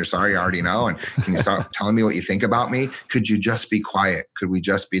stop saying you're sorry? I already know. And can you stop telling me what you think about me? Could you just be quiet? Could we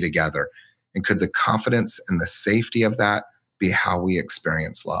just be together? And could the confidence and the safety of that be how we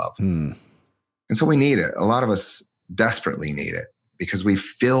experience love? And so we need it. A lot of us desperately need it because we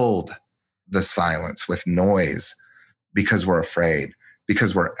filled the silence with noise because we're afraid,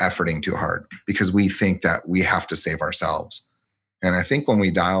 because we're efforting too hard, because we think that we have to save ourselves. And I think when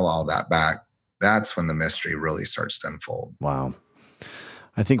we dial all that back, that's when the mystery really starts to unfold. Wow.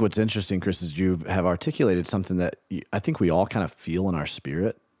 I think what's interesting, Chris, is you have articulated something that I think we all kind of feel in our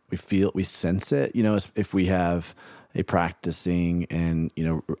spirit. We sense it, if we have a practicing and,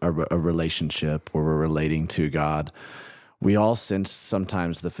 a relationship where we're relating to God, we all sense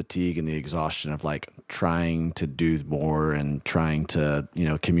sometimes the fatigue and the exhaustion of like trying to do more and trying to,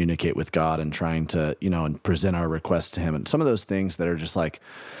 communicate with God and trying to, and present our requests to him. And some of those things that are just like,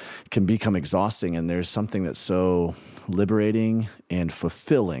 can become exhausting. And there's something that's so liberating and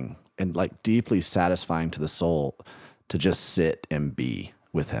fulfilling and like deeply satisfying to the soul to just sit and be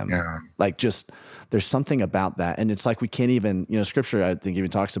with him. Yeah. Like just, there's something about that. And it's like, we can't even, scripture, I think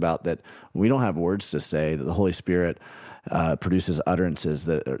even talks about that we don't have words to say, that the Holy Spirit produces utterances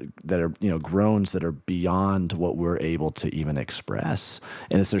that are, groans that are beyond what we're able to even express.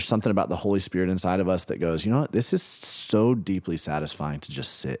 And there's something about the Holy Spirit inside of us that goes, you know what, this is so deeply satisfying to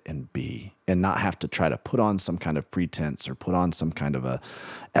just sit and be and not have to try to put on some kind of pretense or put on some kind of a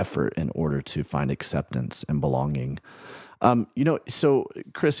effort in order to find acceptance and belonging. So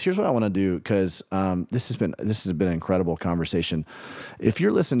Chris, here's what I want to do, because this has been an incredible conversation. If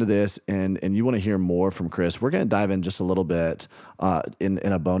you're listening to this and you want to hear more from Chris, we're going to dive in just a little bit in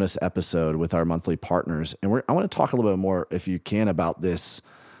a bonus episode with our monthly partners, and I want to talk a little bit more, if you can, about this.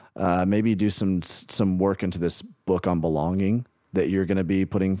 Maybe do some work into this book on belonging that you're going to be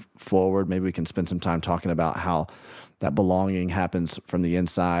putting forward. Maybe we can spend some time talking about how that belonging happens from the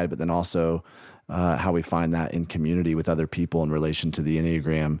inside, but then also how we find that in community with other people in relation to the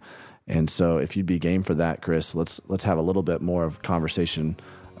Enneagram. And so if you'd be game for that, Chris, let's have a little bit more of conversation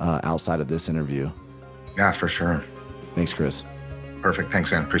outside of this interview. Yeah, for sure. Thanks, Chris. Perfect.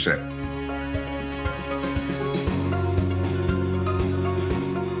 Thanks, man. Appreciate it.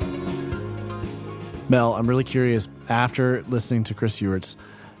 Mel, I'm really curious, after listening to Chris Heuertz,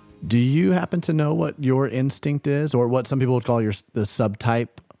 do you happen to know what your instinct is, or what some people would call the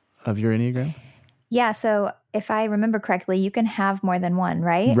subtype of your Enneagram? Yeah, so if I remember correctly, you can have more than one,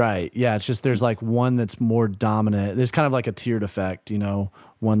 right? Right. Yeah, it's just there's like one that's more dominant. There's kind of like a tiered effect,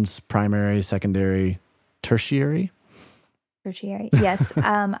 one's primary, secondary, tertiary. Tertiary, yes.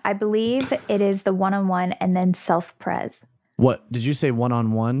 I believe it is the one-on-one and then self-pres. What, did you say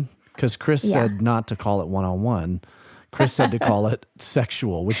one-on-one? Because Chris said not to call it one-on-one. Chris said to call it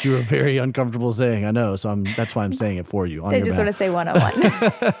sexual, which you were very uncomfortable saying. I know, so that's why I'm saying it for you. I just want to say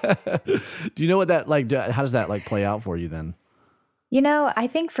one-on-one. Do you know what that how does that play out for you then? I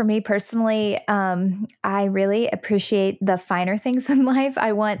think for me personally, I really appreciate the finer things in life.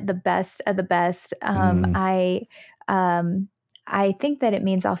 I want the best of the best. I think that it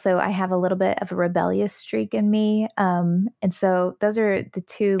means also I have a little bit of a rebellious streak in me. And so those are the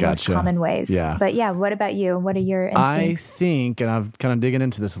two most common ways. Yeah. But what about you? What are your instincts? I think, and I'm kind of digging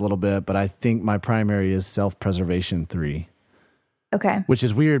into this a little bit, but I think my primary is self-preservation 3. Okay. Which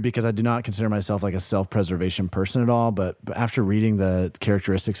is weird because I do not consider myself like a self-preservation person at all. But after reading the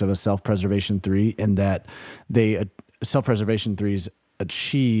characteristics of a self-preservation 3, in that self-preservation 3s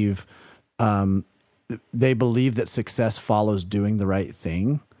achieve, they believe that success follows doing the right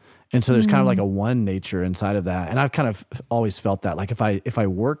thing. And so there's kind of like a one nature inside of that. And I've kind of always felt that, like if I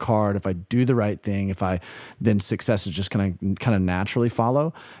work hard, if I do the right thing, then success is just kind of naturally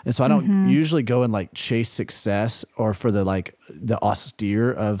follow. And so I don't usually go and like chase success or for the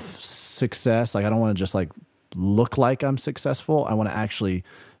austere of success. Like I don't want to just like look like I'm successful. I want to actually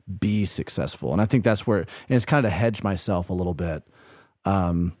be successful. And I think that's where, and it's kind of to hedge myself a little bit,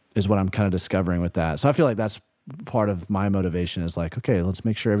 is what I'm kind of discovering with that. So I feel like that's part of my motivation is like, okay, let's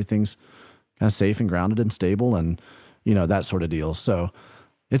make sure everything's kind of safe and grounded and stable and, that sort of deal. So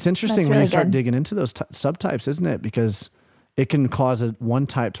it's interesting when you start digging into those subtypes, isn't it? Because it can cause one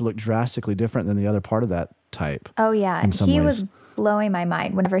type to look drastically different than the other part of that type. Oh yeah. In some ways. Was blowing my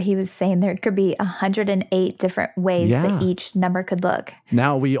mind whenever he was saying there could be 108 different ways that each number could look.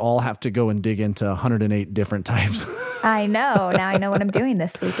 Now we all have to go and dig into 108 different types. I know. Now I know what I'm doing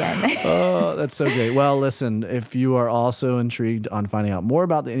this weekend. Oh, that's so great. Well, listen, if you are also intrigued on finding out more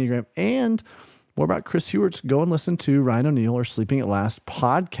about the Enneagram and more about Chris Heuertz, go and listen to Ryan O'Neal or Sleeping at Last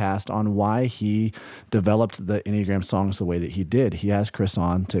podcast on why he developed the Enneagram songs the way that he did. He has Chris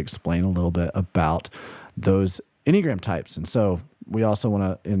on to explain a little bit about those Enneagram types. And so we also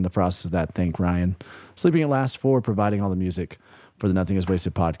want to, in the process of that, thank Ryan Sleeping at Last for providing all the music for the Nothing is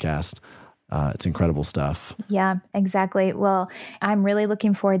Wasted podcast. It's incredible stuff. Yeah, exactly. Well, I'm really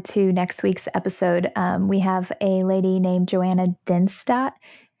looking forward to next week's episode. We have a lady named Joanna Denstadt,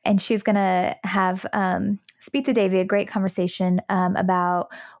 and she's going to have speak to Davey, a great conversation about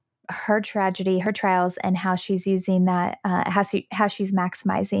her tragedy, her trials, and how she's using that, how she's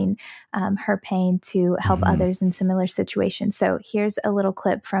maximizing her pain to help others in similar situations. So here's a little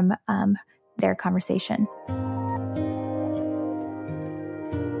clip from their conversation.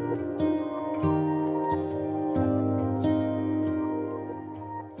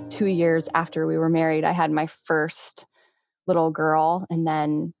 Two years after we were married, I had my first little girl, and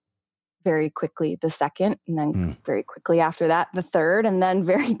then very quickly the second, and then very quickly after that the third, and then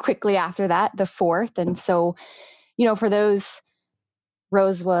very quickly after that the fourth. And so, for those,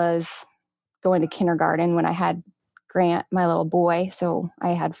 Rose was going to kindergarten when I had Grant, my little boy. So I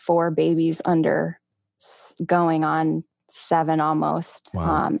had 4 babies under going on 7 almost.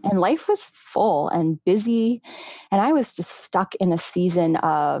 Wow. And life was full and busy. And I was just stuck in a season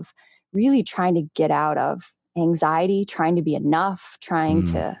of really trying to get out of anxiety, trying to be enough, trying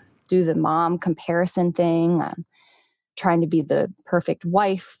to do the mom comparison thing, trying to be the perfect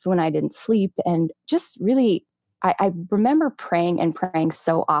wife when I didn't sleep. And just really, I remember praying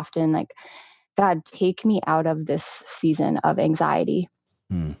so often, like, God, take me out of this season of anxiety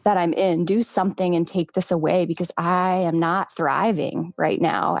that I'm in. Do something and take this away, because I am not thriving right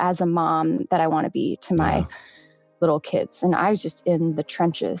now as a mom that I want to be to my little kids. And I was just in the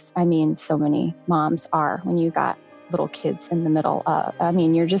trenches. I mean, so many moms are when you got little kids in the middle of,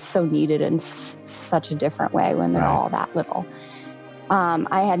 you're just so needed in such a different way when they're all that little.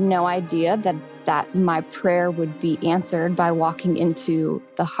 I had no idea that my prayer would be answered by walking into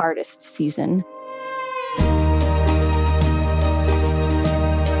the hardest season